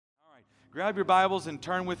Grab your Bibles and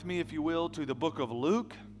turn with me, if you will, to the book of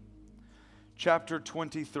Luke, chapter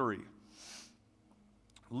 23.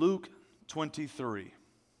 Luke 23.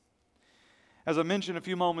 As I mentioned a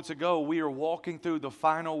few moments ago, we are walking through the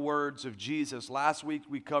final words of Jesus. Last week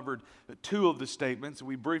we covered two of the statements.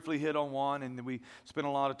 We briefly hit on one, and then we spent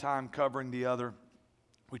a lot of time covering the other.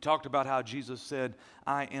 We talked about how Jesus said,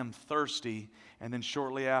 "I am thirsty," and then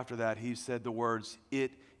shortly after that he said the words,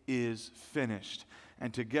 "It is finished."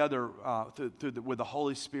 And together, with the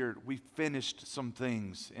Holy Spirit, we finished some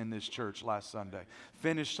things in this church last Sunday.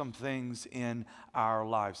 Finished some things in our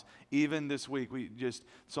lives. Even this week,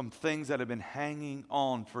 some things that have been hanging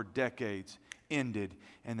on for decades ended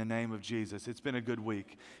in the name of Jesus. It's been a good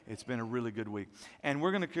week. It's been a really good week. And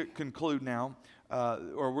we're going to conclude now,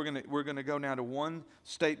 we're going to go now to one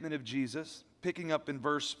statement of Jesus, picking up in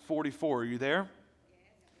verse 44. Are you there?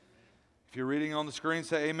 If you're reading on the screen,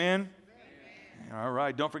 say amen. All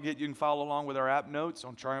right, don't forget you can follow along with our app notes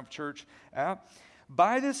on Triumph Church app.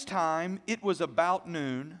 By this time, it was about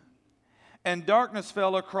noon, and darkness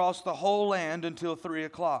fell across the whole land until 3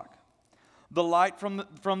 o'clock. The light from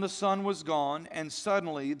the sun was gone, and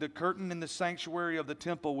suddenly the curtain in the sanctuary of the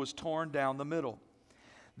temple was torn down the middle.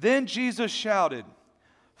 Then Jesus shouted,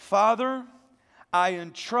 "Father, I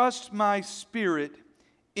entrust my spirit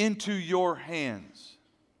into your hands."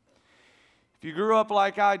 If you grew up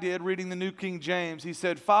like I did, reading the New King James, he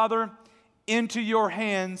said, "Father, into your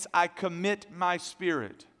hands I commit my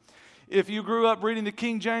spirit." If you grew up reading the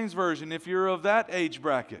King James Version, if you're of that age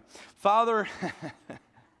bracket, "Father,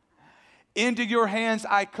 into your hands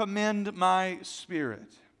I commend my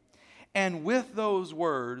spirit." And with those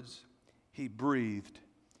words, he breathed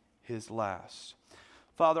his last.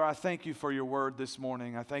 Father, I thank you for your word this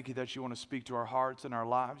morning. I thank you that you want to speak to our hearts and our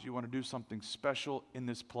lives. You want to do something special in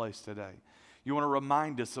this place today. You want to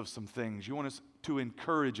remind us of some things. You want us to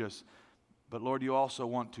encourage us. But Lord, you also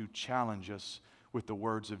want to challenge us with the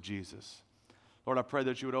words of Jesus. Lord, I pray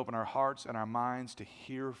that you would open our hearts and our minds to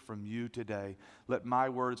hear from you today. Let my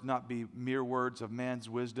words not be mere words of man's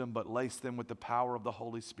wisdom, but lace them with the power of the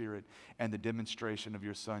Holy Spirit and the demonstration of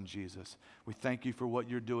your Son, Jesus. We thank you for what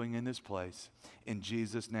you're doing in this place. In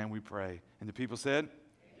Jesus' name we pray. And the people said,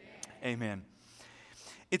 Amen. Amen.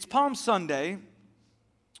 It's Palm Sunday.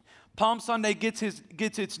 Palm Sunday gets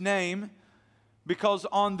its name because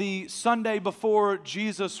on the Sunday before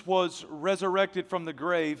Jesus was resurrected from the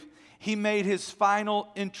grave, he made his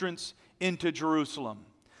final entrance into Jerusalem.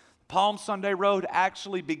 Palm Sunday Road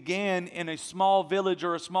actually began in a small village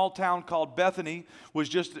or a small town called Bethany,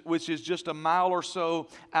 which is just a mile or so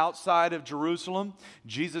outside of Jerusalem.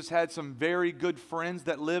 Jesus had some very good friends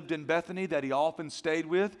that lived in Bethany that he often stayed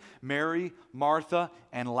with: Mary, Martha,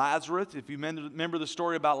 and Lazarus. If you remember the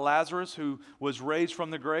story about Lazarus who was raised from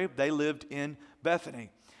the grave, they lived in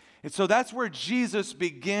Bethany. And so that's where Jesus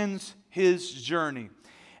begins his journey.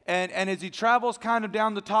 And as he travels kind of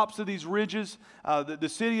down the tops of these ridges, the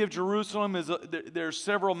city of Jerusalem, there's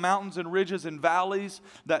several mountains and ridges and valleys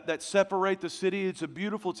that separate the city. It's a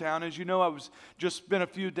beautiful town. As you know, I was just spent a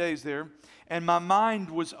few days there, and my mind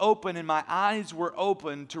was open and my eyes were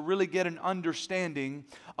open to really get an understanding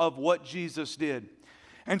of what Jesus did.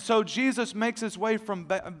 And so Jesus makes his way from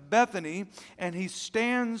Bethany, and he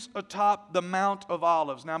stands atop the Mount of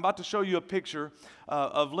Olives. Now I'm about to show you a picture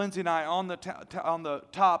of Lindsay and I on the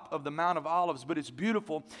top of the Mount of Olives, but it's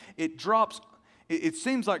beautiful. It drops. It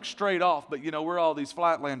seems like straight off, but you know, we're all these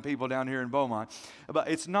flatland people down here in Beaumont. But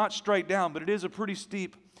it's not straight down, but it is a pretty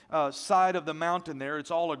steep side of the mountain there.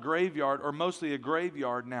 It's all a graveyard, or mostly a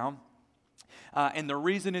graveyard now. And the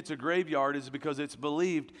reason it's a graveyard is because it's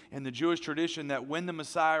believed in the Jewish tradition that when the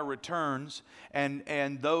Messiah returns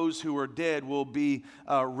and those who are dead will be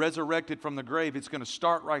resurrected from the grave, it's going to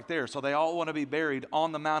start right there. So they all want to be buried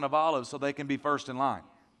on the Mount of Olives so they can be first in line.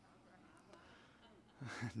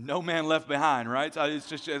 No man left behind, right? So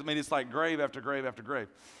it's like grave after grave after grave.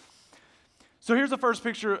 So here's the first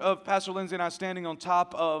picture of Pastor Lindsay and I standing on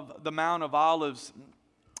top of the Mount of Olives.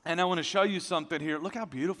 And I want to show you something here. Look how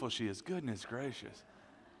beautiful she is. Goodness gracious.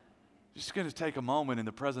 Just going to take a moment in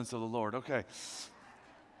the presence of the Lord. Okay.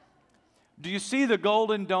 Do you see the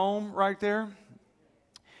golden dome right there?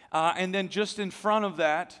 And then just in front of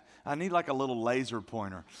that, I need like a little laser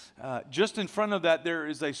pointer. Just in front of that, there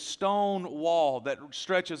is a stone wall that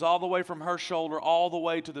stretches all the way from her shoulder all the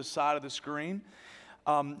way to the side of the screen.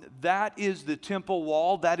 That is the temple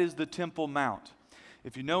wall. That is the Temple Mount.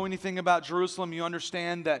 If you know anything about Jerusalem, you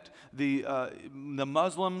understand that the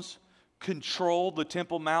Muslims control the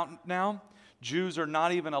Temple Mount now. Jews are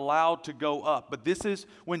not even allowed to go up. But this is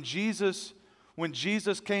when Jesus when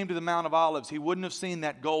Jesus came to the Mount of Olives, he wouldn't have seen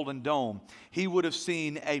that golden dome. He would have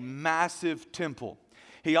seen a massive temple.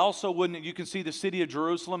 He also wouldn't, you can see the city of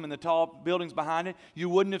Jerusalem and the tall buildings behind it. You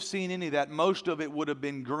wouldn't have seen any of that. Most of it would have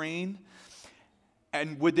been green,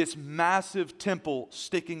 and with this massive temple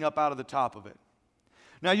sticking up out of the top of it.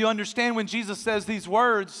 Now you understand when Jesus says these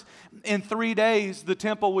words, in 3 days the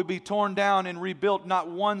temple will be torn down and rebuilt.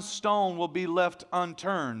 Not one stone will be left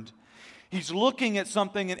unturned. He's looking at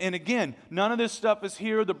something, and again, none of this stuff is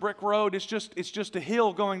here, the brick road. It's just a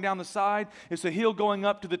hill going down the side. It's a hill going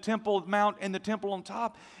up to the Temple Mount and the temple on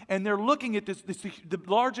top. And they're looking at this the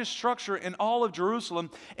largest structure in all of Jerusalem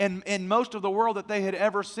and in most of the world that they had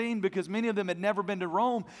ever seen, because many of them had never been to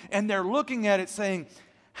Rome. And they're looking at it saying,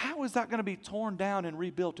 how is that going to be torn down and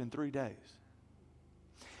rebuilt in 3 days?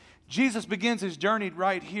 Jesus begins his journey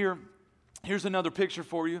right here. Here's another picture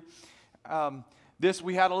for you.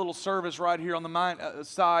 We had a little service right here on the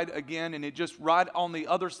side again, and it just right on the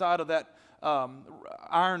other side of that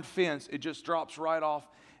iron fence, it just drops right off.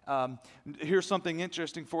 Here's something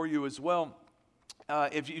interesting for you as well.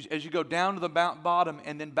 As you go down to the bottom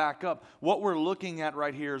and then back up, what we're looking at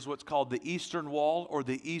right here is what's called the Eastern Wall or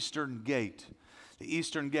the Eastern Gate. The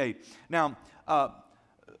Eastern Gate. Now, the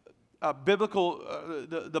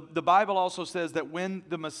Bible also says that when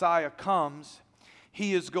the Messiah comes,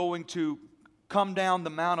 he is going to come down the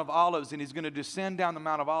Mount of Olives, and he's going to descend down the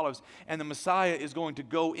Mount of Olives, and the Messiah is going to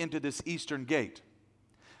go into this Eastern Gate.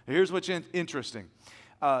 Here's what's interesting.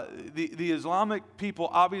 The Islamic people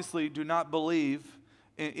obviously do not believe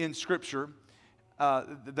in Scripture.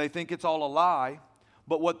 They think it's all a lie,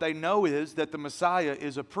 but what they know is that the Messiah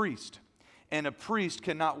is a priest, and a priest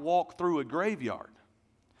cannot walk through a graveyard.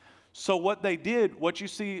 So what they did, what you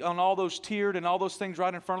see on all those tiered and all those things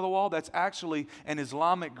right in front of the wall, that's actually an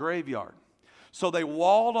Islamic graveyard. So they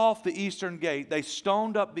walled off the Eastern Gate. They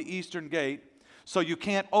stoned up the Eastern Gate so you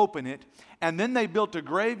can't open it. And then they built a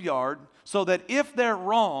graveyard so that if they're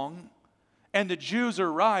wrong and the Jews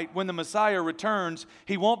are right, when the Messiah returns,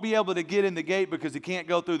 he won't be able to get in the gate because he can't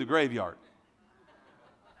go through the graveyard.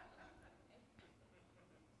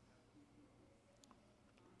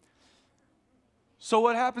 So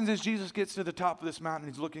what happens is Jesus gets to the top of this mountain.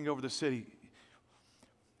 He's looking over the city.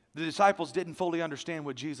 The disciples didn't fully understand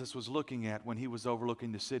what Jesus was looking at when he was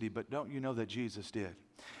overlooking the city, but don't you know that Jesus did?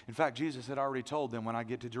 In fact, Jesus had already told them, when I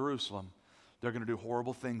get to Jerusalem, they're going to do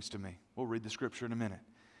horrible things to me. We'll read the scripture in a minute.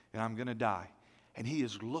 And I'm going to die. And he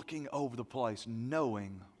is looking over the place,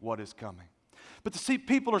 knowing what is coming. But the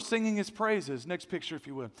people are singing his praises. Next picture, if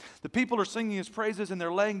you would. The people are singing his praises, and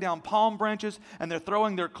they're laying down palm branches, and they're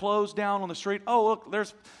throwing their clothes down on the street. Oh, look,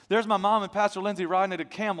 there's my mom and Pastor Lindsay riding at a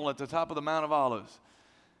camel at the top of the Mount of Olives.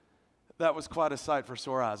 That was quite a sight for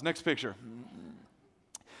sore eyes. Next picture.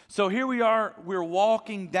 So here we are. We're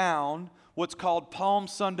walking down what's called Palm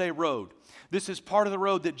Sunday Road. This is part of the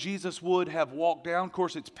road that Jesus would have walked down. Of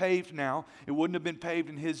course, it's paved now. It wouldn't have been paved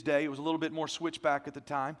in his day. It was a little bit more switchback at the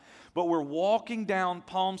time. But we're walking down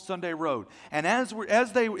Palm Sunday Road. And as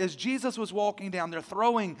Jesus was walking down, they're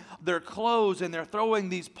throwing their clothes and they're throwing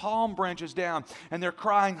these palm branches down. And they're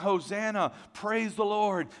crying, Hosanna, praise the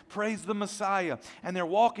Lord, praise the Messiah. And they're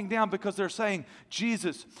walking down because they're saying,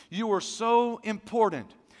 Jesus, you are so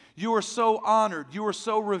important. You are so honored. You are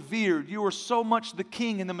so revered. You are so much the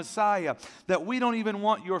King and the Messiah that we don't even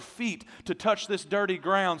want your feet to touch this dirty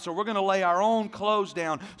ground. So we're going to lay our own clothes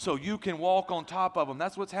down so you can walk on top of them.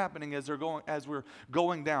 That's what's happening as we're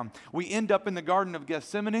going down. We end up in the Garden of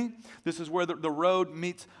Gethsemane. This is where the road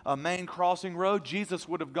meets a main crossing road. Jesus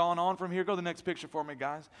would have gone on from here. Go to the next picture for me,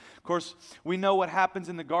 guys. Of course, we know what happens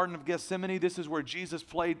in the Garden of Gethsemane. This is where Jesus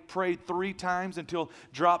prayed 3 times until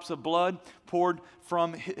drops of blood poured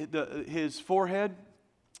from his forehead.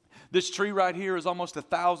 This tree right here is almost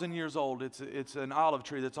 1,000 years old. It's an olive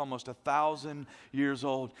tree that's almost 1,000 years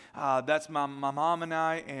old. That's my mom and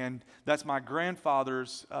I, and that's my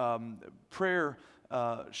grandfather's prayer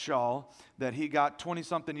shawl that he got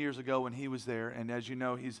 20-something years ago when he was there. And as you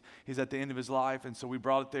know, he's at the end of his life, and so we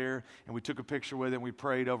brought it there, and we took a picture with it, and we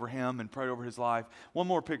prayed over him and prayed over his life. One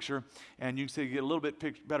more picture, and you can see, get a little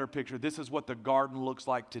bit better picture. This is what the garden looks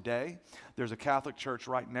like today. There's a Catholic church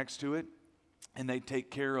right next to it, and they take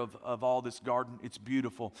care of all this garden. It's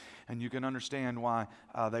beautiful, and you can understand why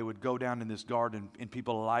they would go down in this garden, and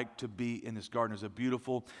people like to be in this garden. It's a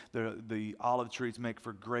beautiful, the olive trees make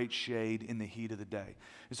for great shade in the heat of the day.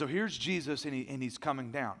 And so here's Jesus, and he's coming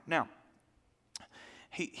down. Now,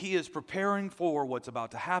 he is preparing for what's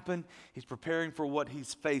about to happen. He's preparing for what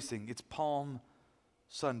he's facing. It's Palm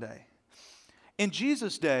Sunday. In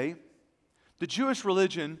Jesus' day, the Jewish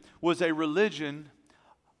religion was a religion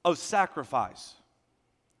of sacrifice.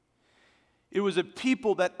 It was a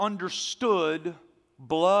people that understood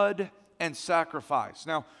blood and sacrifice.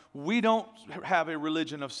 Now, we don't have a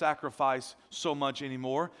religion of sacrifice so much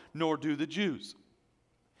anymore, nor do the Jews.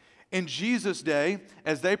 In Jesus' day,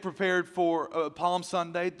 as they prepared for Palm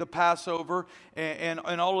Sunday, the Passover, and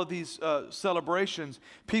all of these celebrations,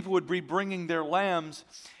 people would be bringing their lambs,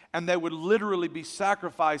 and they would literally be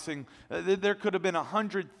sacrificing. There could have been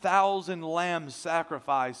 100,000 lambs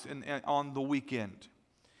sacrificed on the weekend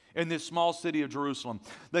in this small city of Jerusalem.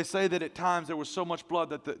 They say that at times there was so much blood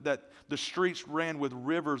that the streets ran with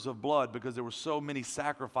rivers of blood because there were so many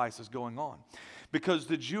sacrifices going on. Because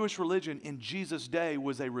the Jewish religion in Jesus' day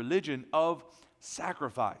was a religion of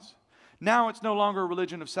sacrifice. Now it's no longer a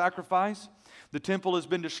religion of sacrifice. The temple has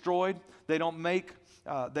been destroyed. They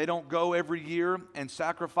don't go every year and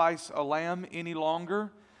sacrifice a lamb any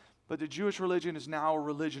longer. But the Jewish religion is now a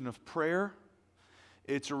religion of prayer.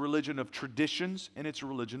 It's a religion of traditions, and it's a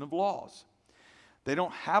religion of laws. They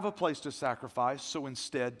don't have a place to sacrifice, so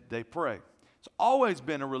instead they pray. It's always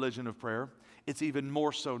been a religion of prayer. It's even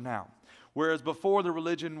more so now. Whereas before the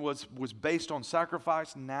religion was based on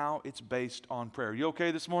sacrifice, now it's based on prayer. You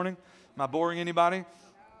okay this morning? Am I boring anybody?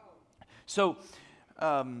 So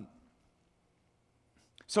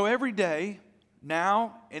every day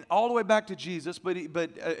now, and all the way back to Jesus, but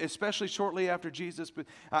especially shortly after Jesus, but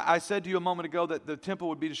I said to you a moment ago that the temple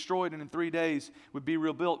would be destroyed and in 3 days would be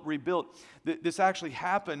rebuilt. This actually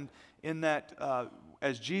happened in that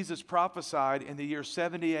as Jesus prophesied in the year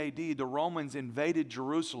 70 AD, the Romans invaded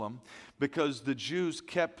Jerusalem because the Jews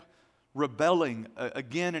kept rebelling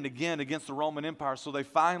again and again against the Roman Empire. So they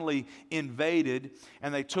finally invaded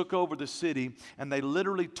and they took over the city, and they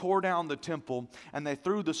literally tore down the temple, and they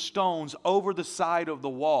threw the stones over the side of the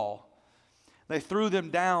wall. They threw them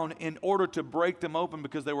down in order to break them open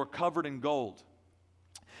because they were covered in gold.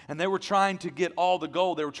 And they were trying to get all the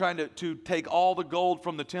gold. They were trying to take all the gold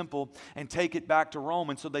from the temple and take it back to Rome.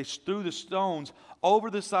 And so they threw the stones over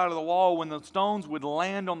the side of the wall. When the stones would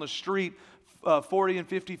land on the street 40 and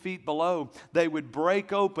 50 feet below, they would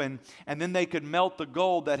break open, and then they could melt the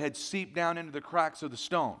gold that had seeped down into the cracks of the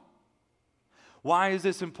stone. Why is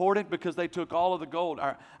this important? Because they took all of the gold.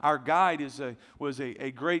 Our guide was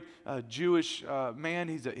a great Jewish man.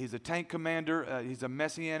 He's a tank commander. He's a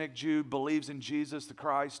Messianic Jew, believes in Jesus the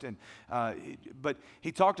Christ. But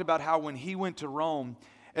he talked about how when he went to Rome,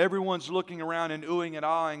 everyone's looking around and oohing and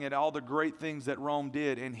aahing at all the great things that Rome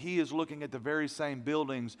did. And he is looking at the very same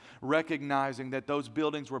buildings, recognizing that those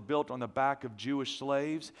buildings were built on the back of Jewish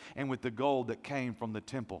slaves and with the gold that came from the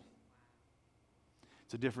temple.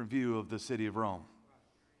 It's a different view of the city of Rome.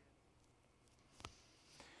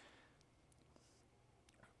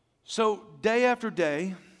 So day after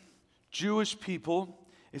day, Jewish people,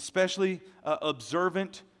 especially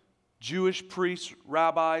observant Jewish priests,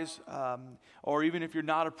 rabbis, or even if you're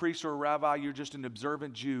not a priest or a rabbi, you're just an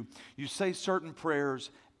observant Jew, you say certain prayers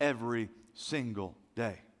every single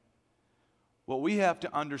day. What we have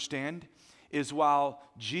to understand is while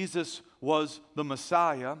Jesus was the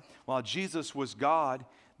Messiah, while Jesus was God,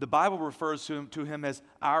 the Bible refers to him as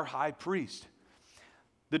our high priest.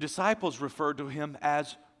 The disciples referred to him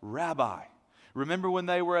as Rabbi. Remember when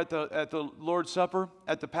they were at the Lord's Supper,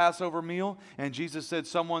 at the Passover meal, and Jesus said,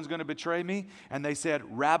 "Someone's going to betray me," and they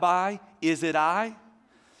said, "Rabbi, is it I?"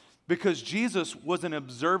 Because Jesus was an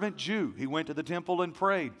observant Jew. He went to the temple and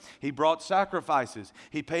prayed. He brought sacrifices.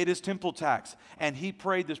 He paid his temple tax. And he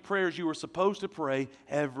prayed the prayers you were supposed to pray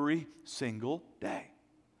every single day.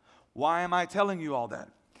 Why am I telling you all that?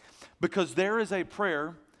 Because there is a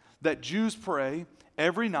prayer that Jews pray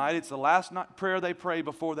every night. It's the last prayer they pray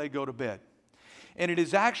before they go to bed. And it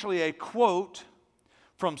is actually a quote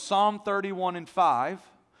from Psalm 31 and 5,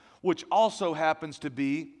 which also happens to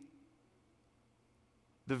be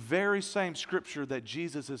the very same scripture that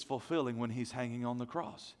Jesus is fulfilling when he's hanging on the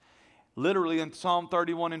cross. Literally in Psalm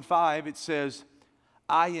 31 and 5, it says,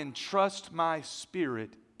 "I entrust my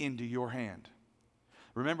spirit into your hand."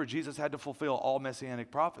 Remember, Jesus had to fulfill all messianic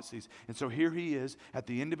prophecies. And so here he is at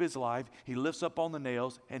the end of his life. He lifts up on the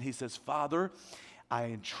nails and he says, "Father, I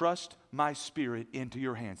entrust my spirit into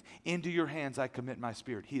your hands. Into your hands I commit my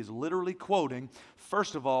spirit." He is literally quoting,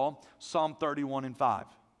 first of all, Psalm 31 and 5.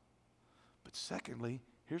 But secondly,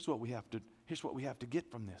 here's what we have to get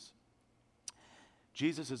from this.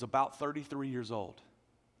 Jesus is about 33 years old.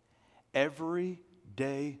 Every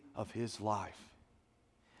day of his life,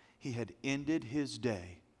 he had ended his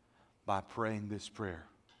day by praying this prayer.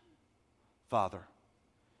 "Father,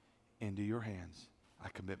 into your hands I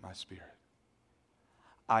commit my spirit.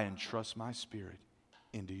 I entrust my spirit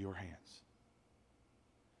into your hands."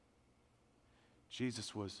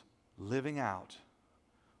 Jesus was living out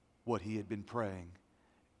what he had been praying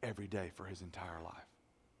every day for his entire life.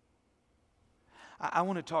 I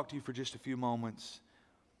want to talk to you for just a few moments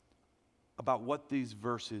about what these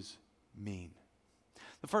verses mean.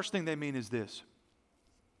 The first thing they mean is this: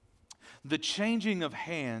 the changing of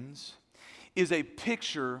hands is a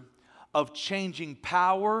picture of changing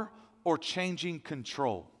power or changing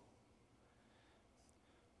control.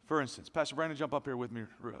 For instance, Pastor Brandon, jump up here with me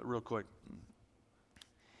real quick.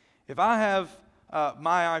 If I have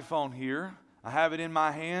my iPhone here, I have it in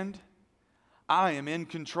my hand, I am in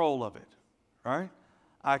control of it, right?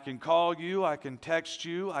 I can call you, I can text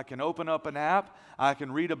you, I can open up an app, I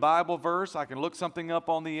can read a Bible verse, I can look something up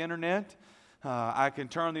on the internet, I can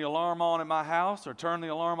turn the alarm on at my house or turn the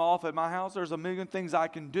alarm off at my house. There's a million things I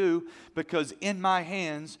can do because in my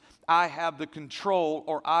hands I have the control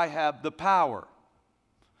or I have the power.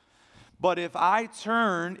 But if I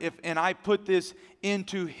turn and I put this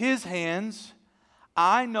into his hands,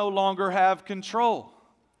 I no longer have control.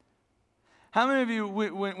 How many of you,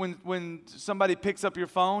 when somebody picks up your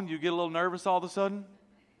phone, you get a little nervous all of a sudden?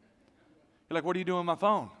 You're like, what are you doing with my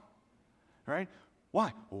phone? Right?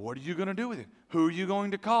 Why? Well, what are you going to do with it? Who are you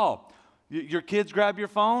going to call? Your kids grab your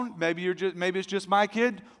phone. Maybe it's just my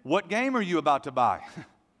kid. What game are you about to buy?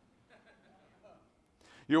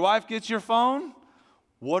 Your wife gets your phone.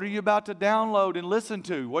 What are you about to download and listen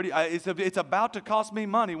to? It's about to cost me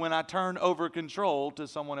money when I turn over control to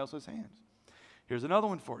someone else's hands. Here's another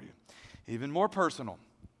one for you. Even more personal.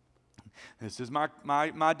 This is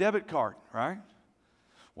my debit card, right?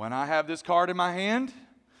 When I have this card in my hand,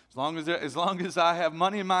 as long as I have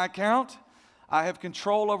money in my account, I have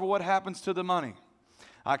control over what happens to the money.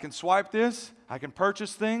 I can swipe this, I can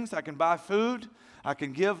purchase things, I can buy food, I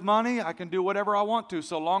can give money, I can do whatever I want to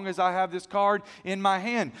so long as I have this card in my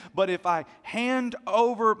hand. But if I hand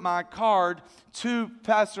over my card to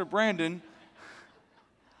Pastor Brandon,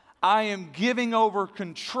 I am giving over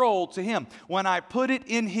control to him. When I put it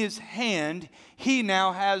in his hand, he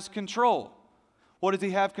now has control. What does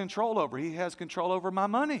he have control over? He has control over my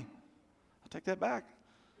money. I'll take that back.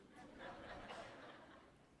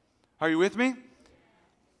 Are you with me?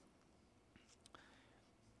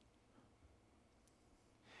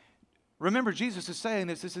 Remember, Jesus is saying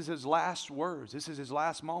this is his last words. This is his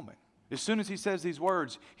last moment. As soon as he says these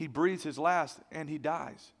words, he breathes his last and he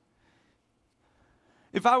dies.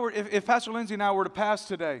 If Pastor Lindsay and I were to pass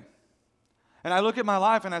today, and I look at my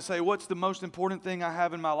life and I say, what's the most important thing I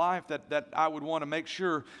have in my life that I would want to make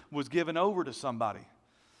sure was given over to somebody?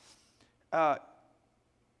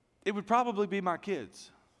 It would probably be my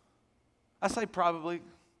kids. I say probably.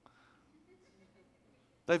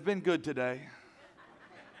 They've been good today.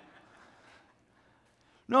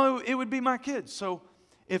 No, it would be my kids. So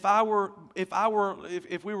if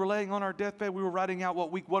we were laying on our deathbed, we were writing out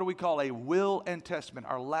what do we call a will and testament,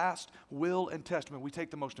 our last will and testament. We take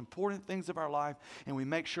the most important things of our life and we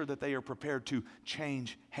make sure that they are prepared to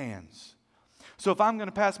change hands. So if I'm going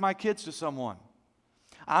to pass my kids to someone,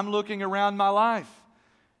 I'm looking around my life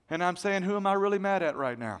and I'm saying, who am I really mad at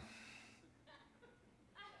right now?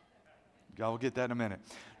 Y'all will get that in a minute.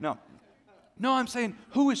 No, I'm saying,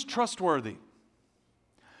 who is trustworthy?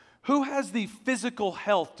 Who has the physical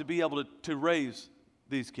health to be able to raise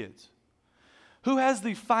these kids? Who has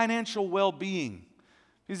the financial well-being?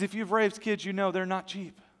 Because if you've raised kids, you know they're not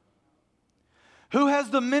cheap. Who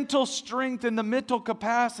has the mental strength and the mental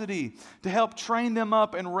capacity to help train them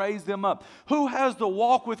up and raise them up? Who has the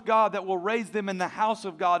walk with God that will raise them in the house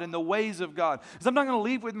of God, in the ways of God? Because I'm not going to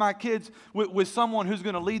leave with my kids with someone who's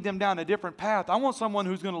going to lead them down a different path. I want someone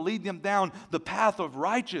who's going to lead them down the path of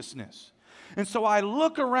righteousness. And so I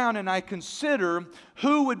look around and I consider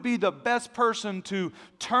who would be the best person to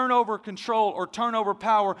turn over control or turn over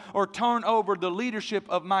power or turn over the leadership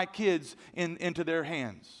of my kids into their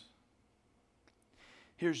hands.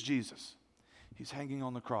 Here's Jesus. He's hanging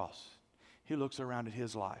on the cross. He looks around at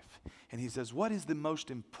his life and he says, what is the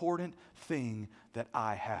most important thing that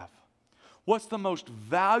I have? What's the most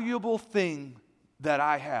valuable thing that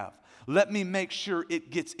I have? Let me make sure it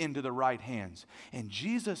gets into the right hands. And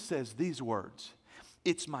Jesus says these words,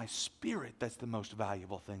 it's my spirit that's the most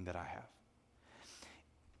valuable thing that I have.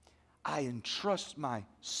 I entrust my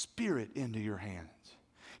spirit into your hands.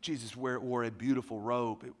 Jesus wore a beautiful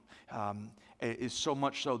robe. It is so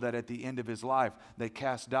much so that at the end of his life, they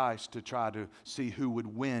cast dice to try to see who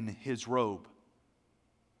would win his robe.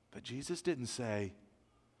 But Jesus didn't say,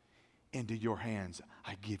 into your hands,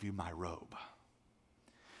 I give you my robe.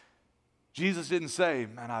 Jesus didn't say,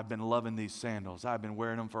 man, I've been loving these sandals. I've been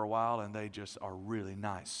wearing them for a while and they just are really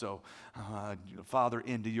nice. So, Father,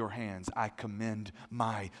 into your hands, I commend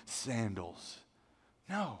my sandals.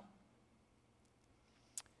 No.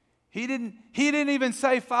 He didn't even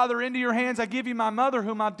say, Father, into your hands I give you my mother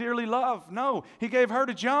whom I dearly love. No, he gave her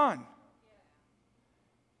to John.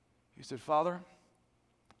 He said, Father,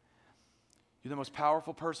 you're the most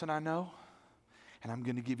powerful person I know, and I'm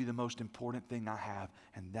going to give you the most important thing I have,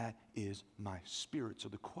 and that is my spirit. So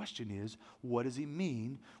the question is, what does he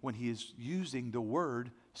mean when he is using the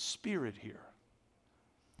word spirit here?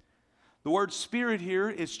 The word spirit here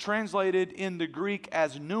is translated in the Greek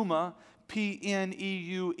as pneuma,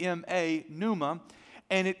 P-N-E-U-M-A, pneuma,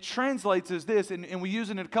 and it translates as this, and we use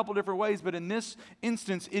it in a couple different ways, but in this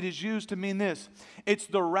instance, it is used to mean this. It's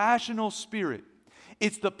the rational spirit.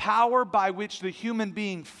 It's the power by which the human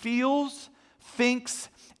being feels, thinks,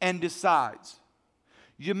 and decides.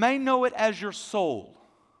 You may know it as your soul.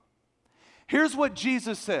 Here's what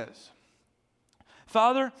Jesus says.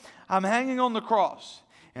 Father, I'm hanging on the cross,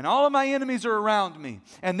 and all of my enemies are around me,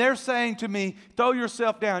 and they're saying to me, throw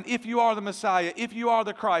yourself down. If you are the Messiah, if you are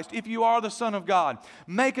the Christ, if you are the Son of God,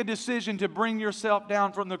 make a decision to bring yourself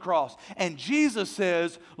down from the cross. And Jesus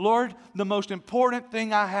says, Lord, the most important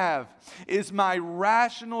thing I have is my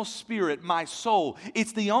rational spirit, my soul.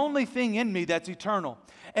 It's the only thing in me that's eternal.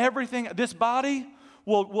 Everything, this body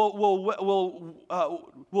will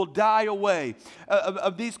die away.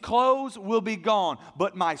 These clothes will be gone.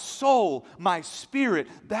 But my soul, my spirit,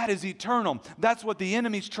 that is eternal. That's what the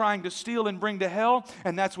enemy's trying to steal and bring to hell,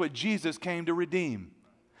 and that's what Jesus came to redeem.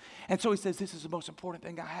 And so he says, this is the most important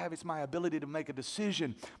thing I have. It's my ability to make a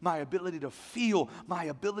decision, my ability to feel, my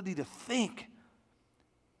ability to think.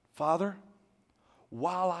 Father,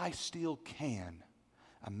 while I still can,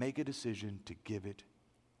 I make a decision to give it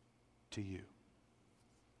to you.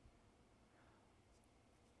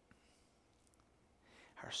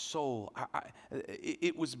 Our soul,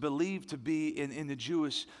 it was believed to be in the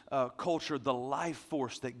Jewish culture the life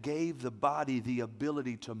force that gave the body the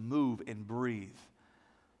ability to move and breathe.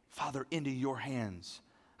 Father, into your hands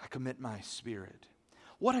I commit my spirit.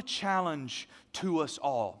 What a challenge to us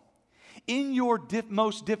all. In your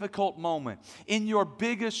most difficult moment, in your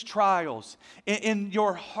biggest trials, in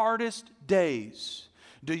your hardest days,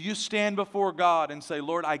 do you stand before God and say,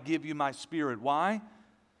 Lord, I give you my spirit? Why?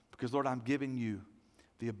 Because, Lord, I'm giving you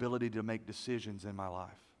the ability to make decisions in my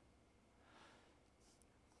life.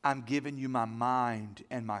 I'm giving you my mind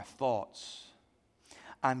and my thoughts.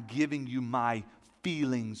 I'm giving you my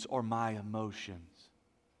feelings or my emotions.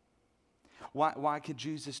 Why could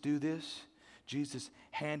Jesus do this? Jesus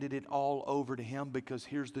handed it all over to him because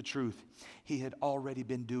here's the truth. He had already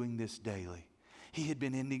been doing this daily. He had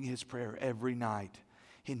been ending his prayer every night,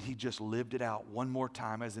 and he just lived it out one more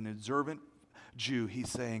time. As an observant Jew, he's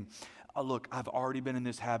saying, look, I've already been in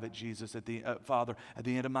this habit, Jesus, Father, at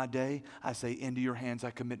the end of my day, I say, into your hands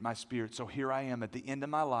I commit my spirit. So here I am at the end of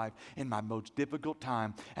my life in my most difficult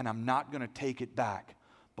time, and I'm not going to take it back.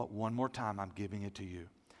 But one more time, I'm giving it to you.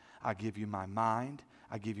 I give you my mind.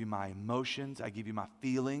 I give you my emotions. I give you my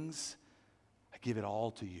feelings. I give it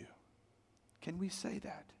all to you. Can we say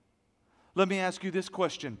that? Let me ask you this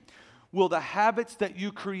question. Will the habits that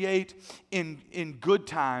you create in good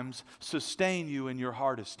times sustain you in your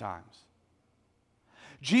hardest times?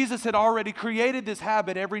 Jesus had already created this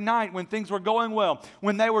habit every night when things were going well,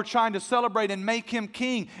 when they were trying to celebrate and make him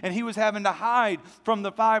king, and he was having to hide from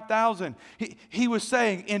the 5,000. He was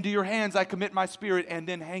saying, into your hands I commit my spirit, and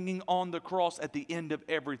then hanging on the cross at the end of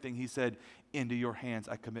everything, he said, into your hands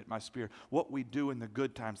I commit my spirit. What we do in the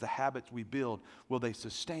good times, the habits we build, will they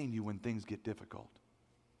sustain you when things get difficult?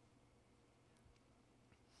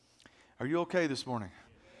 Are you okay this morning?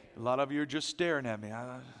 A lot of you are just staring at me.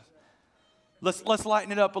 Let's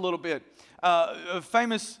lighten it up a little bit. A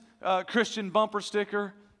famous Christian bumper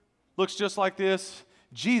sticker looks just like this.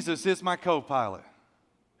 Jesus is my co-pilot.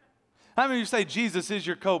 How many of you say Jesus is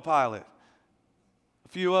your co-pilot? A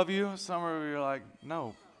few of you. Some of you are like,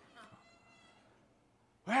 no.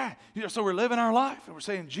 So we're living our life and we're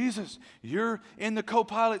saying, Jesus, you're in the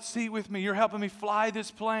co-pilot seat with me. You're helping me fly this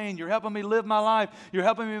plane. You're helping me live my life. You're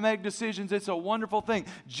helping me make decisions. It's a wonderful thing.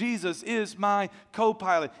 Jesus is my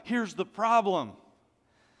co-pilot. Here's the problem.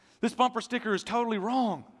 This bumper sticker is totally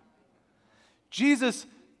wrong. Jesus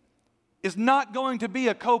is not going to be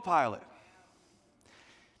a co-pilot.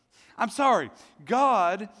 I'm sorry.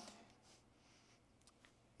 God,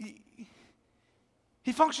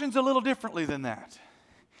 he functions a little differently than that.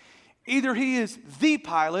 Either he is the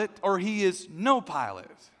pilot or he is no pilot.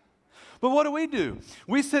 But what do?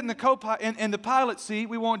 We sit in the pilot seat.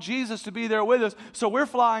 We want Jesus to be there with us, so we're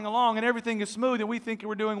flying along and everything is smooth and we think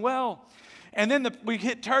we're doing well. And then we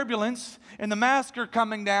hit turbulence, and the masks are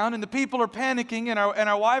coming down, and the people are panicking, and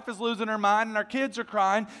our wife is losing her mind, and our kids are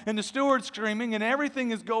crying, and the steward's screaming, and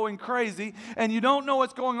everything is going crazy, and you don't know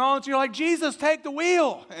what's going on, so you're like, Jesus, take the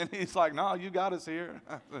wheel. And he's like, no, you got us here.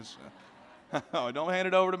 Oh, don't hand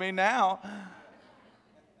it over to me now.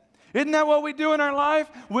 Isn't that what we do in our life?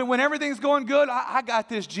 When everything's going good, I got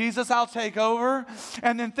this, Jesus, I'll take over.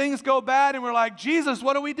 And then things go bad, and we're like, Jesus,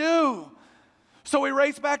 what do we do? So we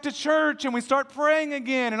race back to church and we start praying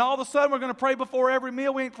again. And all of a sudden we're going to pray before every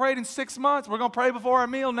meal. We ain't prayed in 6 months. We're going to pray before our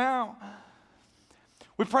meal now.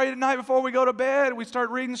 We pray at night before we go to bed. We start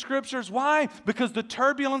reading scriptures. Why? Because the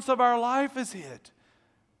turbulence of our life is hit.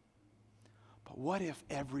 But what if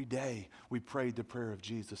every day we prayed the prayer of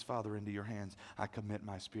Jesus, Father, into your hands I commit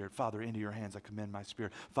my spirit. Father, into your hands I commend my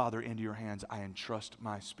spirit. Father, into your hands I entrust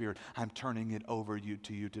my spirit. I'm turning it over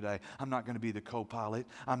to you today. I'm not going to be the co-pilot.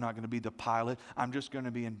 I'm not going to be the pilot. I'm just going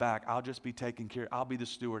to be in back. I'll just be taking care. I'll be the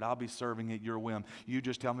steward. I'll be serving at your whim. You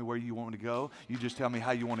just tell me where you want me to go. You just tell me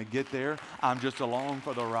how you want to get there. I'm just along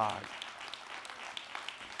for the ride.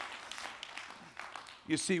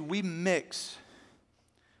 You see, we mix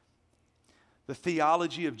the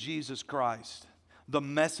theology of Jesus Christ, the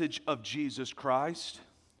message of Jesus Christ,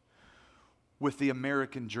 with the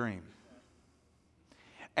American dream.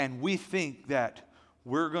 And we think that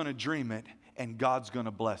we're going to dream it and God's going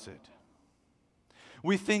to bless it.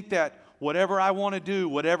 We think that whatever I want to do,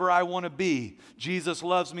 whatever I want to be, Jesus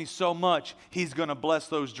loves me so much, He's going to bless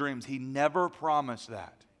those dreams. He never promised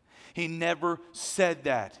that. He never said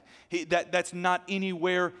that. That's not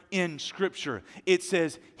anywhere in Scripture. It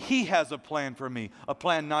says He has a plan for me, a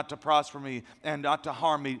plan not to prosper me and not to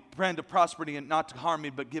harm me, a plan to prosper me and not to harm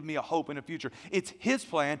me, but give me a hope in a future. It's His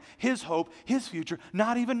plan, His hope, His future,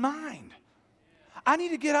 not even mine. I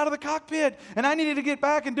need to get out of the cockpit, and I needed to get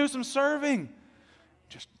back and do some serving.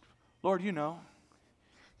 Just, Lord, you know,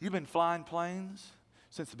 you've been flying planes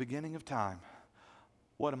since the beginning of time.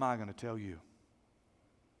 What am I going to tell you?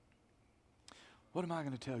 What am I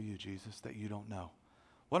going to tell you, Jesus, that you don't know?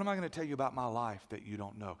 What am I going to tell you about my life that you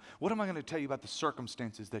don't know? What am I going to tell you about the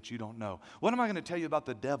circumstances that you don't know? What am I going to tell you about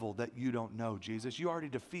the devil that you don't know, Jesus? You already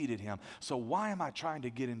defeated him. So why am I trying to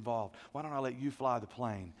get involved? Why don't I let you fly the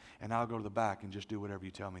plane and I'll go to the back and just do whatever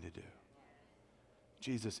you tell me to do?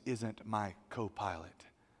 Jesus isn't my co-pilot.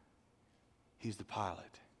 He's the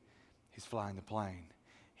pilot. He's flying the plane.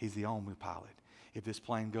 He's the only pilot. If this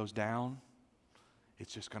plane goes down,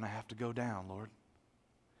 it's just going to have to go down, Lord.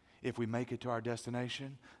 If we make it to our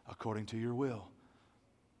destination, according to your will.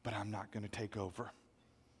 But I'm not going to take over.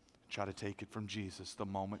 Try to take it from Jesus the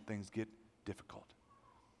moment things get difficult.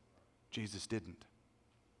 Jesus didn't.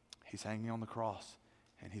 He's hanging on the cross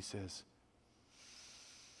and He says,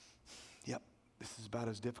 yep, this is about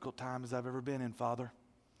as difficult time as I've ever been in, Father.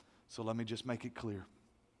 So let me just make it clear.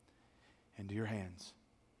 Into your hands,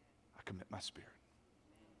 I commit my spirit.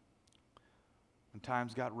 When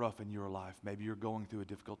times got rough in your life, maybe you're going through a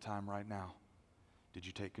difficult time right now. Did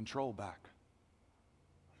you take control back?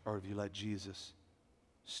 Or have you let Jesus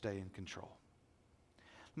stay in control?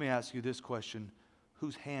 Let me ask you this question.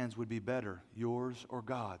 Whose hands would be better, yours or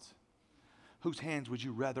God's? Whose hands would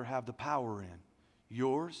you rather have the power in?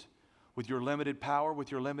 Yours? With your limited power,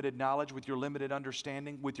 with your limited knowledge, with your limited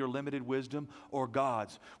understanding, with your limited wisdom, or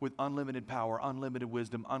God's with unlimited power, unlimited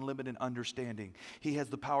wisdom, unlimited understanding. He has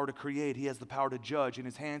the power to create. He has the power to judge. In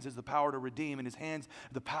His hands is the power to redeem. In His hands,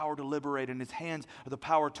 the power to liberate. In His hands, the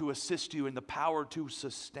power to assist you and the power to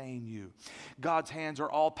sustain you. God's hands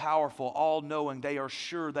are all powerful, all knowing. They are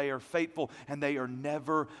sure, they are faithful, and they are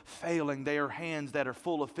never failing. They are hands that are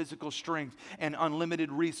full of physical strength and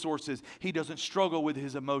unlimited resources. He doesn't struggle with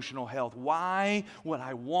His emotional health. Why would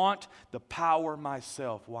I want the power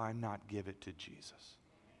myself? Why not give it to Jesus?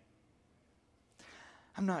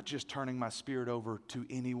 I'm not just turning my spirit over to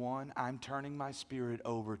anyone. I'm turning my spirit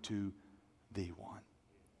over to the one.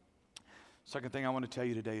 Second thing I want to tell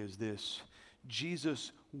you today is this.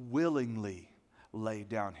 Jesus willingly laid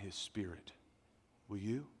down His spirit. Will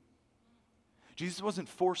you? Jesus wasn't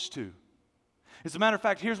forced to. As a matter of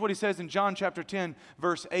fact, here's what He says in John chapter 10,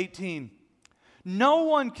 verse 18. No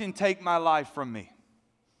one can take my life from me.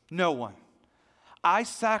 No one. I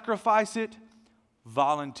sacrifice it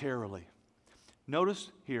voluntarily. Notice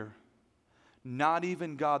here, not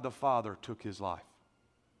even God the Father took His life.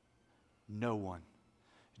 No one.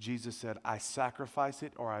 Jesus said, I sacrifice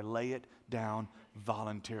it or I lay it down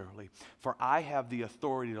voluntarily. For I have the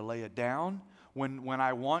authority to lay it down when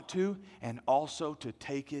I want to and also to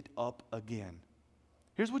take it up again.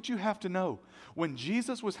 Here's what you have to know. When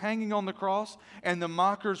Jesus was hanging on the cross and the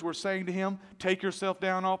mockers were saying to Him, take yourself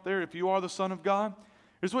down off there if you are the Son of God,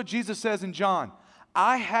 Here's what Jesus says in John.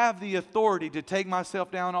 I have the authority to take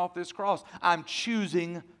myself down off this cross. I'm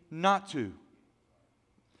choosing not to.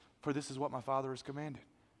 For this is what my Father has commanded.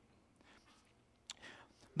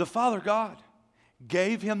 The Father God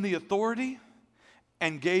gave him the authority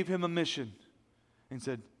and gave him a mission. And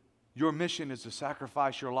said, your mission is to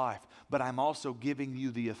sacrifice your life, but I'm also giving you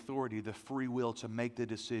the authority, the free will to make the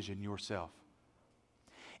decision yourself.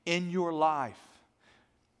 In your life,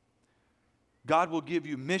 God will give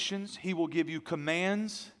you missions, He will give you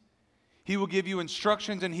commands, He will give you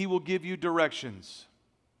instructions, and He will give you directions.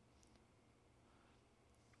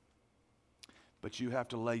 But you have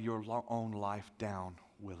to lay your own life down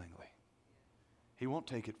willingly. He won't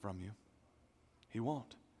take it from you. He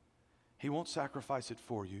won't. He won't sacrifice it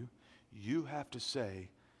for you. You have to say,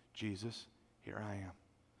 Jesus, here I am.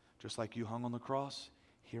 Just like you hung on the cross,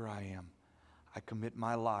 here I am. I commit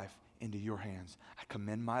my life into your hands. I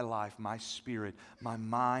commend my life, my spirit, my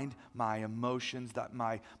mind, my emotions,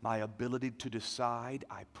 my ability to decide.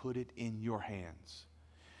 I put it in your hands.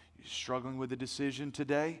 You're struggling with a decision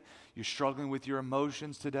today? You're struggling with your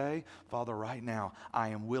emotions today? Father, right now, I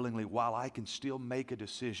am willingly, while I can still make a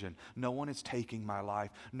decision, no one is taking my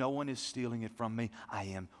life, no one is stealing it from me, I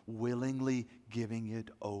am willingly giving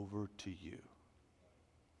it over to you.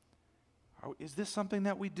 Is this something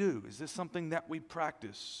that we do? Is this something that we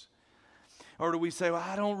practice? Or do we say, well,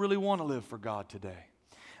 I don't really want to live for God today.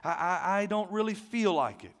 I don't really feel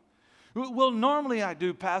like it. Well, normally I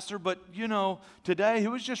do, Pastor, but today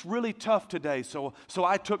it was just really tough today, so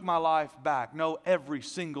I took my life back. No, every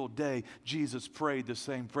single day Jesus prayed the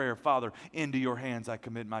same prayer. Father, into your hands I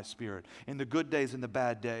commit my spirit, in the good days and the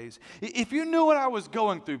bad days. If you knew what I was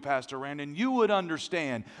going through, Pastor Randon, you would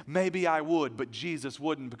understand. Maybe I would, but Jesus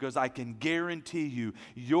wouldn't, because I can guarantee you,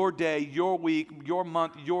 your day, your week, your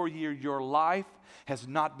month, your year, your life has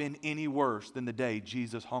not been any worse than the day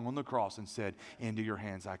Jesus hung on the cross and said, into your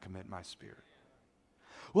hands I commit my spirit.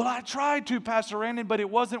 Well, I tried to, Pastor Randon, but it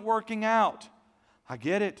wasn't working out. I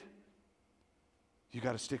get it. You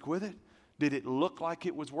got to stick with it. Did it look like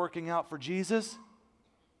it was working out for Jesus?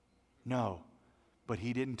 No, but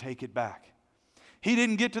He didn't take it back. He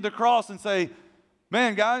didn't get to the cross and say,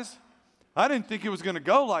 man, guys, I didn't think it was going to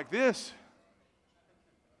go like this.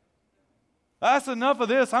 That's enough of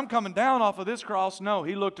this. I'm coming down off of this cross. No,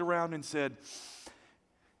 He looked around and said,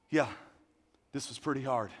 yeah, this was pretty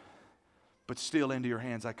hard, but still into your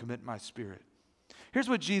hands I commit my spirit. Here's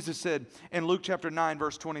what Jesus said in Luke chapter 9,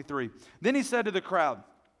 verse 23. Then He said to the crowd,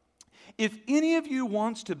 if any of you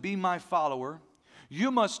wants to be my follower,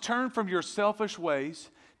 you must turn from your selfish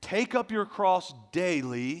ways, take up your cross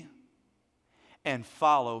daily, and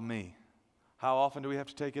follow me. How often do we have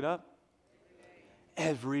to take it up?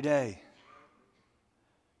 Every day.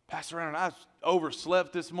 Pastor Aaron, I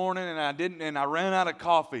overslept this morning and I ran out of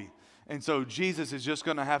coffee. And so Jesus is just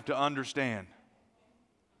going to have to understand.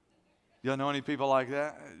 Y'all know any people like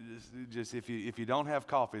that? Just if you don't have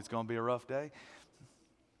coffee, it's going to be a rough day.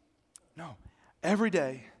 No, every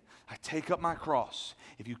day I take up my cross.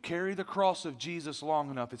 If you carry the cross of Jesus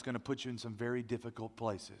long enough, it's going to put you in some very difficult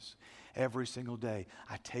places. Every single day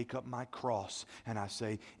I take up my cross and I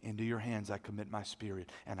say, into your hands I commit my spirit,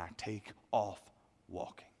 and I take off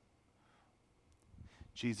walking.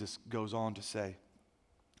 Jesus goes on to say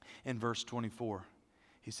in verse 24,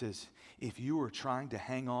 He says, if you are trying to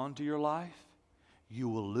hang on to your life, you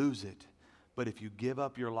will lose it. But if you give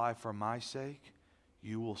up your life for my sake,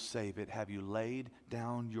 you will save it. Have you laid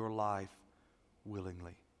down your life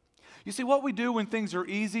willingly? You see, what we do when things are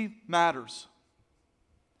easy matters.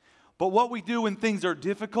 But what we do when things are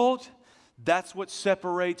difficult, that's what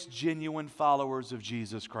separates genuine followers of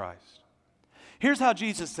Jesus Christ. Here's how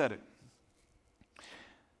Jesus said it.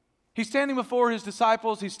 He's standing before His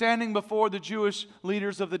disciples. He's standing before the Jewish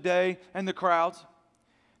leaders of the day and the crowds.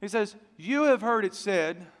 He says, you have heard it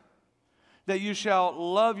said that you shall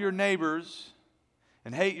love your neighbors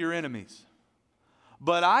and hate your enemies.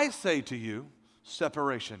 But I say to you,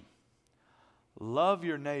 separation. Love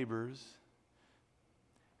your neighbors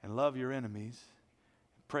and love your enemies.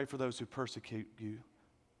 Pray for those who persecute you.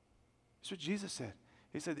 That's what Jesus said.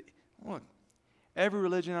 He said, look, every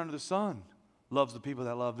religion under the sun loves the people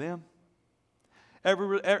that love them.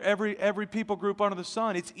 Every people group under the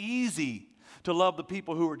sun, it's easy to love the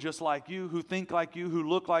people who are just like you, who think like you, who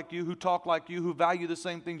look like you, who talk like you, who value the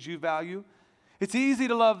same things you value. It's easy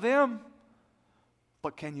to love them,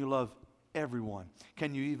 but can you love everyone?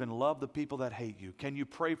 Can you even love the people that hate you? Can you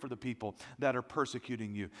pray for the people that are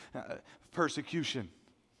persecuting you? Persecution.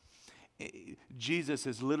 Jesus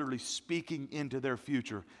is literally speaking into their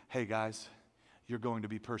future. Hey guys, you're going to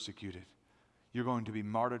be persecuted. you're going to be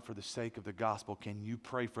martyred for the sake of the gospel. Can you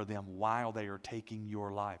pray for them while they are taking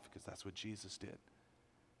your life? Because that's what Jesus did.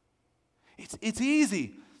 It's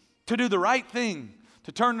easy to do the right thing,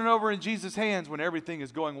 to turn it over in Jesus' hands when everything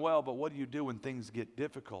is going well. But what do you do when things get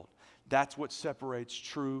difficult? That's what separates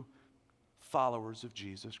true followers of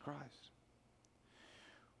Jesus Christ.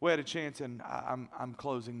 We had a chance, and I'm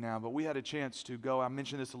closing now, but we had a chance to go, I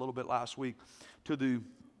mentioned this a little bit last week, to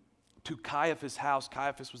Caiaphas' house.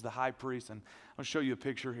 Caiaphas was the high priest, and I'll show you a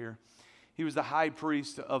picture here. He was the high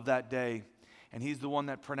priest of that day, and he's the one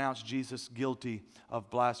that pronounced Jesus guilty of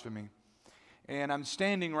blasphemy. And I'm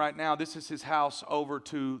standing right now, this is his house over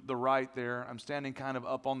to the right there. I'm standing kind of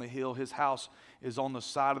up on the hill. His house is on the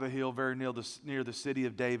side of the hill, very near the city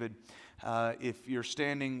of David. If you're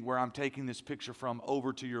standing where I'm taking this picture from,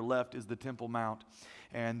 over to your left is the Temple Mount.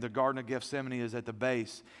 And the Garden of Gethsemane is at the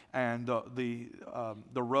base. And the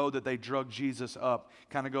road that they drug Jesus up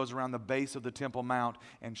kind of goes around the base of the Temple Mount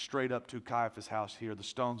and straight up to Caiaphas' house here. The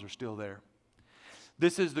stones are still there.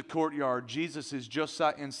 This is the courtyard. Jesus is just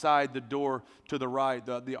inside the door to the right,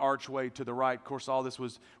 the archway to the right. Of course, all this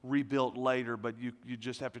was rebuilt later, but you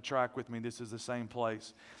just have to track with me. This is the same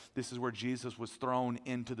place. This is where Jesus was thrown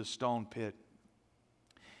into the stone pit.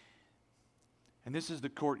 And this is the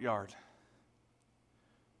courtyard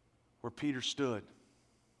where Peter stood.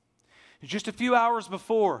 Just a few hours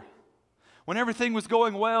before, when everything was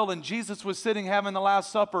going well and Jesus was sitting having the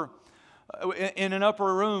Last Supper in an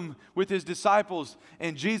upper room with his disciples,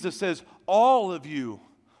 and Jesus says, all of you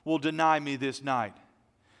will deny me this night.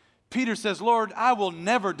 Peter says, Lord, I will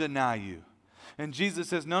never deny you. And Jesus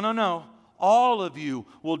says, no, all of you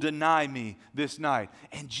will deny me this night.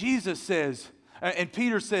 And Jesus says, and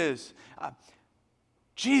Peter says,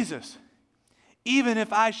 Jesus, even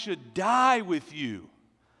if I should die with you,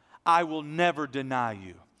 I will never deny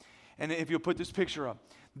you. And if you'll put this picture up,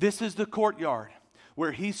 this is the courtyard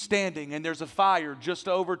where he's standing, and there's a fire just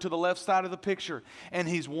over to the left side of the picture, and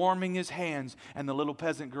he's warming his hands, and the little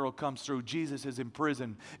peasant girl comes through. Jesus is in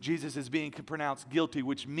prison. Jesus is being pronounced guilty,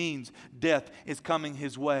 which means death is coming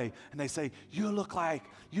his way. And they say, you look like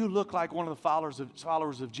one of the followers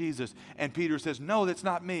of Jesus. And Peter says, no, that's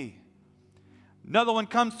not me. Another one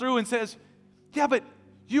comes through and says, yeah, but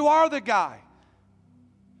you are the guy.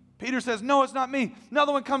 Peter says, no, it's not me.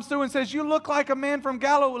 Another one comes through and says, you look like a man from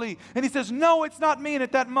Galilee. And he says, no, it's not me. And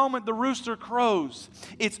at that moment, the rooster crows.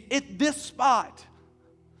 It's at this spot,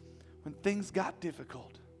 when things got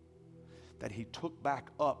difficult, that he took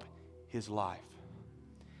back up his life.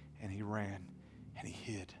 And he ran and he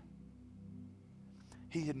hid.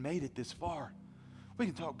 He had made it this far. We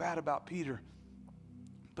can talk bad about Peter,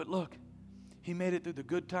 but look, he made it through the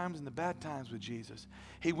good times and the bad times with Jesus.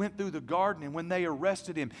 He went through the garden, and when they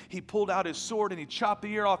arrested him, he pulled out his sword and he chopped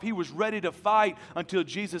the ear off. He was ready to fight until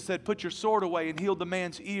Jesus said, put your sword away, and healed the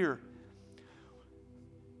man's ear.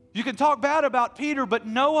 You can talk bad about Peter, but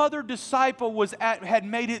no other disciple had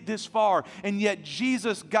made it this far. And yet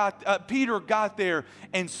Peter got there,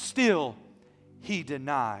 and still he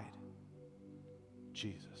denied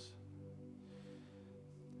Jesus.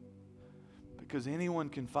 Because anyone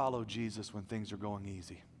can follow Jesus when things are going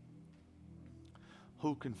easy.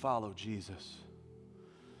 Who can follow Jesus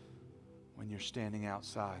when you're standing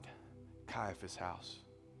outside Caiaphas' house?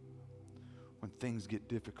 When things get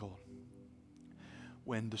difficult?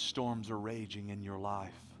 When the storms are raging in your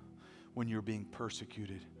life? When you're being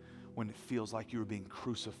persecuted? When it feels like you're being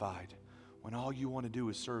crucified? When all you want to do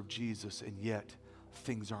is serve Jesus and yet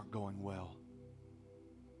things aren't going well?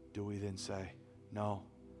 Do we then say, no,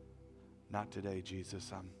 not today, Jesus.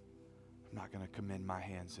 I'm not going to commend my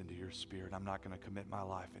hands into your spirit. I'm not going to commit my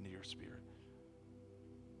life into your spirit.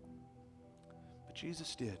 But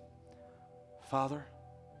Jesus did. Father,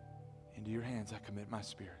 into your hands I commit my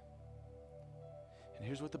spirit. And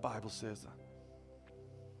here's what the Bible says.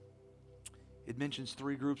 It mentions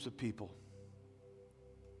three groups of people.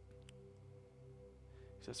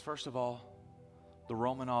 It says, first of all, the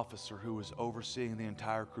Roman officer who was overseeing the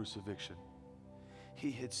entire crucifixion.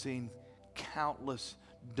 He had seen countless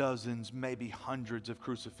dozens, maybe hundreds of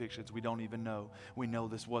crucifixions. We don't even know. We know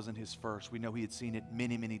this wasn't his first. We know he had seen it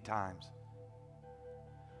many, many times.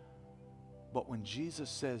 But when Jesus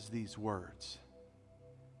says these words,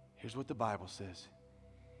 here's what the Bible says.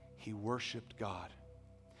 He worshiped God.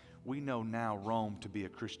 We know now Rome to be a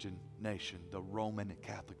Christian nation, the Roman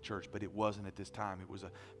Catholic Church, but it wasn't at this time. It was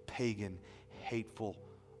a pagan, hateful,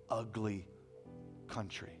 ugly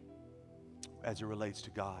country as it relates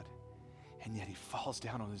to God. And yet he falls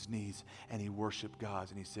down on his knees and he worshiped God.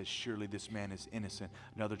 And he says, surely this man is innocent.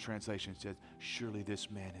 Another translation says, surely this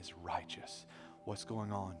man is righteous. What's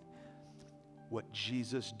going on? what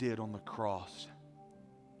Jesus did on the cross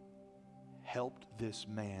helped this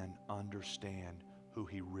man understand who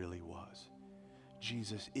he really was.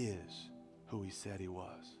 Jesus is who he said he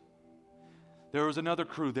was. There was another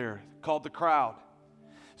crew there called the crowd.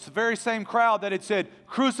 It's the very same crowd that had said,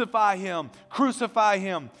 crucify him, crucify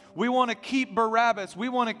him. We want to keep Barabbas. We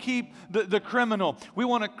want to keep the criminal. We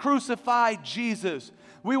want to crucify Jesus.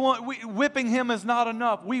 Whipping him is not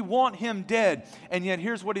enough. We want him dead. And yet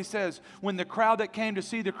here's what he says. When the crowd that came to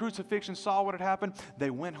see the crucifixion saw what had happened,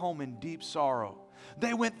 they went home in deep sorrow.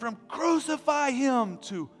 They went from crucify him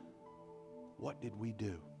to what did we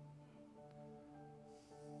do?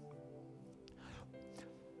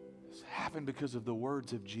 This happened because of the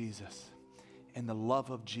words of Jesus and the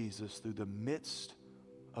love of Jesus through the midst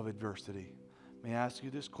of adversity. May I ask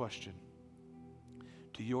you this question?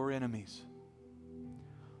 To your enemies,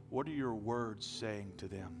 what are your words saying to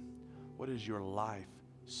them? What is your life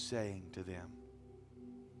saying to them?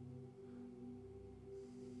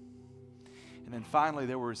 And then finally,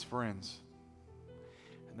 there were his friends.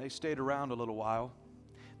 And they stayed around a little while.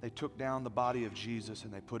 They took down the body of Jesus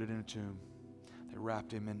and they put it in a tomb. They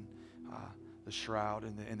wrapped him in the shroud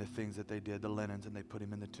and the things that they did, the linens, and they put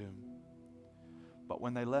him in the tomb. But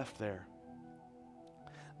when they left there,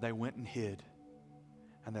 they went and hid.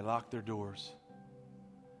 And they locked their doors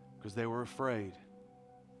because they were afraid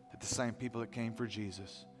that the same people that came for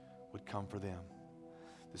Jesus would come for them.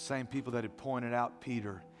 The same people that had pointed out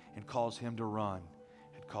Peter and caused him to run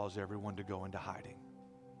had caused everyone to go into hiding.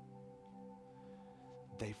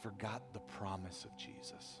 They forgot the promise of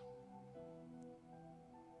Jesus.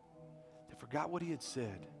 They forgot what he had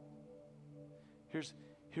said.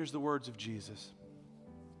 Here's the words of Jesus.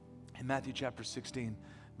 In Matthew chapter 16,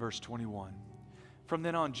 verse 21. From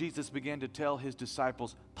then on, Jesus began to tell his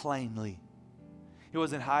disciples plainly. He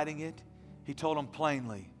wasn't hiding it. He told them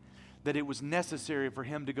plainly that it was necessary for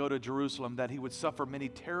him to go to Jerusalem, that he would suffer many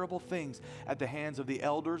terrible things at the hands of the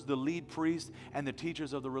elders, the lead priests, and the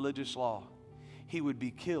teachers of the religious law. He would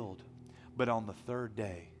be killed, but on the third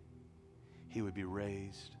day, he would be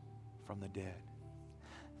raised from the dead.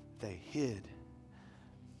 They hid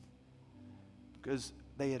because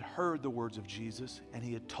they had heard the words of Jesus, and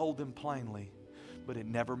he had told them plainly, but it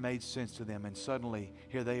never made sense to them. And suddenly,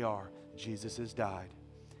 here they are. Jesus has died,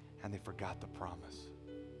 and they forgot the promise.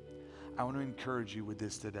 I want to encourage you with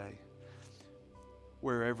this today.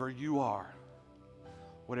 Wherever you are,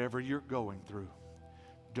 whatever you're going through,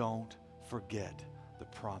 don't forget the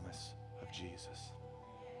promise of Jesus.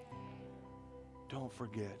 Don't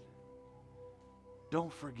forget.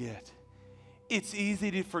 Don't forget. It's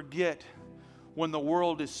easy to forget when the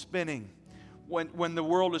world is spinning, when the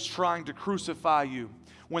world is trying to crucify you,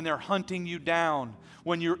 when they're hunting you down,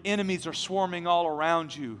 when your enemies are swarming all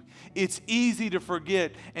around you. It's easy to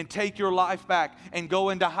forget and take your life back and go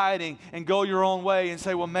into hiding and go your own way and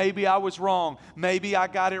say, well, maybe I was wrong. Maybe I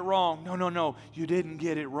got it wrong. No. You didn't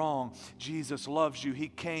get it wrong. Jesus loves you. He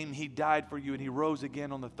came, he died for you, and he rose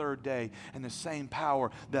again on the third day. And the same power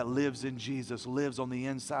that lives in Jesus lives on the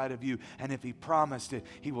inside of you. And if he promised it,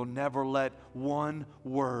 he will never let one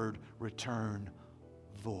word return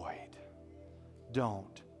void.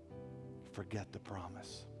 Don't forget the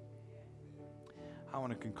promise. I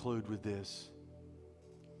want to conclude with this.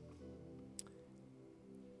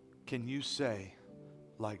 Can you say,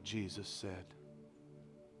 like Jesus said,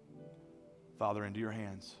 Father, into your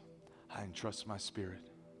hands I entrust my spirit.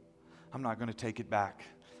 I'm not going to take it back.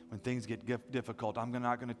 When things get difficult, I'm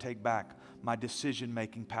not going to take back my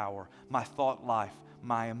decision-making power, my thought life,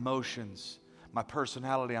 my emotions, my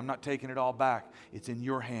personality. I'm not taking it all back. It's in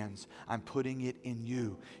your hands. I'm putting it in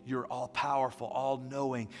you. You're all powerful, all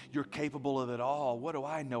knowing. You're capable of it all. What do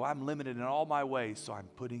I know? I'm limited in all my ways, so I'm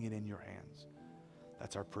putting it in your hands.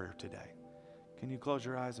 That's our prayer today. Can you close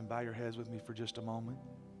your eyes and bow your heads with me for just a moment?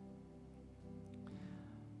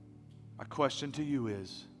 My question to you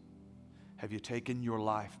is, have you taken your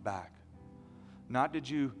life back? Not did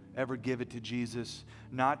you ever give it to Jesus,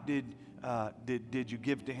 not did you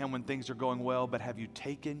give it to him when things are going well, but have you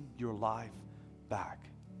taken your life back?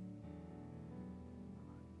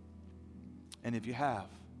 And if you have,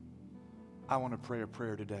 I want to pray a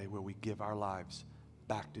prayer today where we give our lives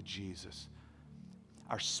back to Jesus.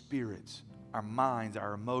 Our spirits, our minds,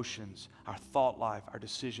 our emotions, our thought life, our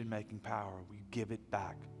decision-making power, we give it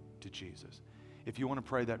back to Jesus. If you want to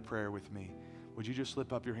pray that prayer with me, would you just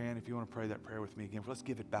slip up your hand if you want to pray that prayer with me again? Let's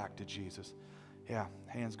give it back to Jesus. Yeah,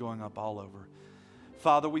 hands going up all over.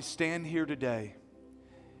 Father, we stand here today,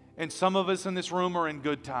 and some of us in this room are in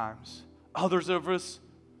good times. Others of us,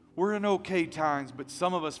 we're in okay times, but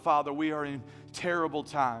some of us, Father, we are in terrible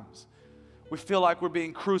times. We feel like we're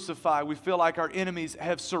being crucified. We feel like our enemies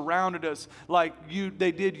have surrounded us like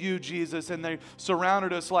they did you, Jesus, and they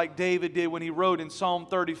surrounded us like David did when he wrote in Psalm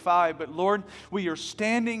 35. But Lord, we are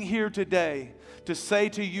standing here today to say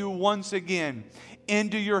to you once again,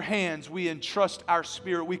 into your hands we entrust our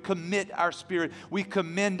spirit. We commit our spirit. We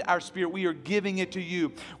commend our spirit. We are giving it to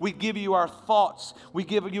you. We give you our thoughts. We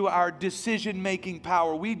give you our decision-making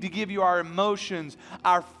power. We give you our emotions,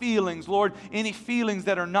 our feelings. Lord, any feelings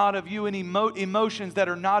that are not of you, any emotions that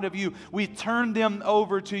are not of you, we turn them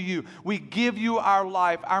over to you. We give you our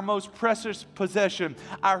life, our most precious possession,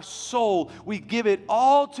 our soul. We give it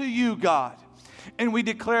all to you, God. And we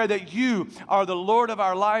declare that you are the Lord of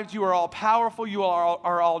our lives. You are all powerful. You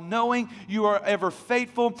are all knowing. You are ever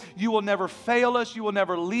faithful. You will never fail us. You will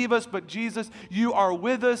never leave us. But Jesus, you are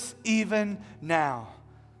with us even now.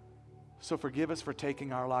 So forgive us for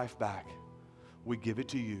taking our life back. We give it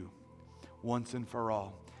to you once and for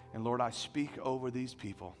all. And Lord, I speak over these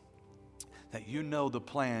people that you know the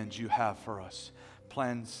plans you have for us.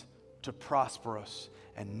 Plans to prosper us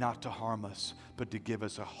and not to harm us, but to give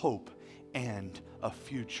us a hope and a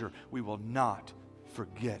future. We will not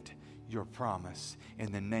forget your promise.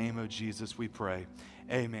 In the name of Jesus we pray.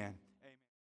 Amen.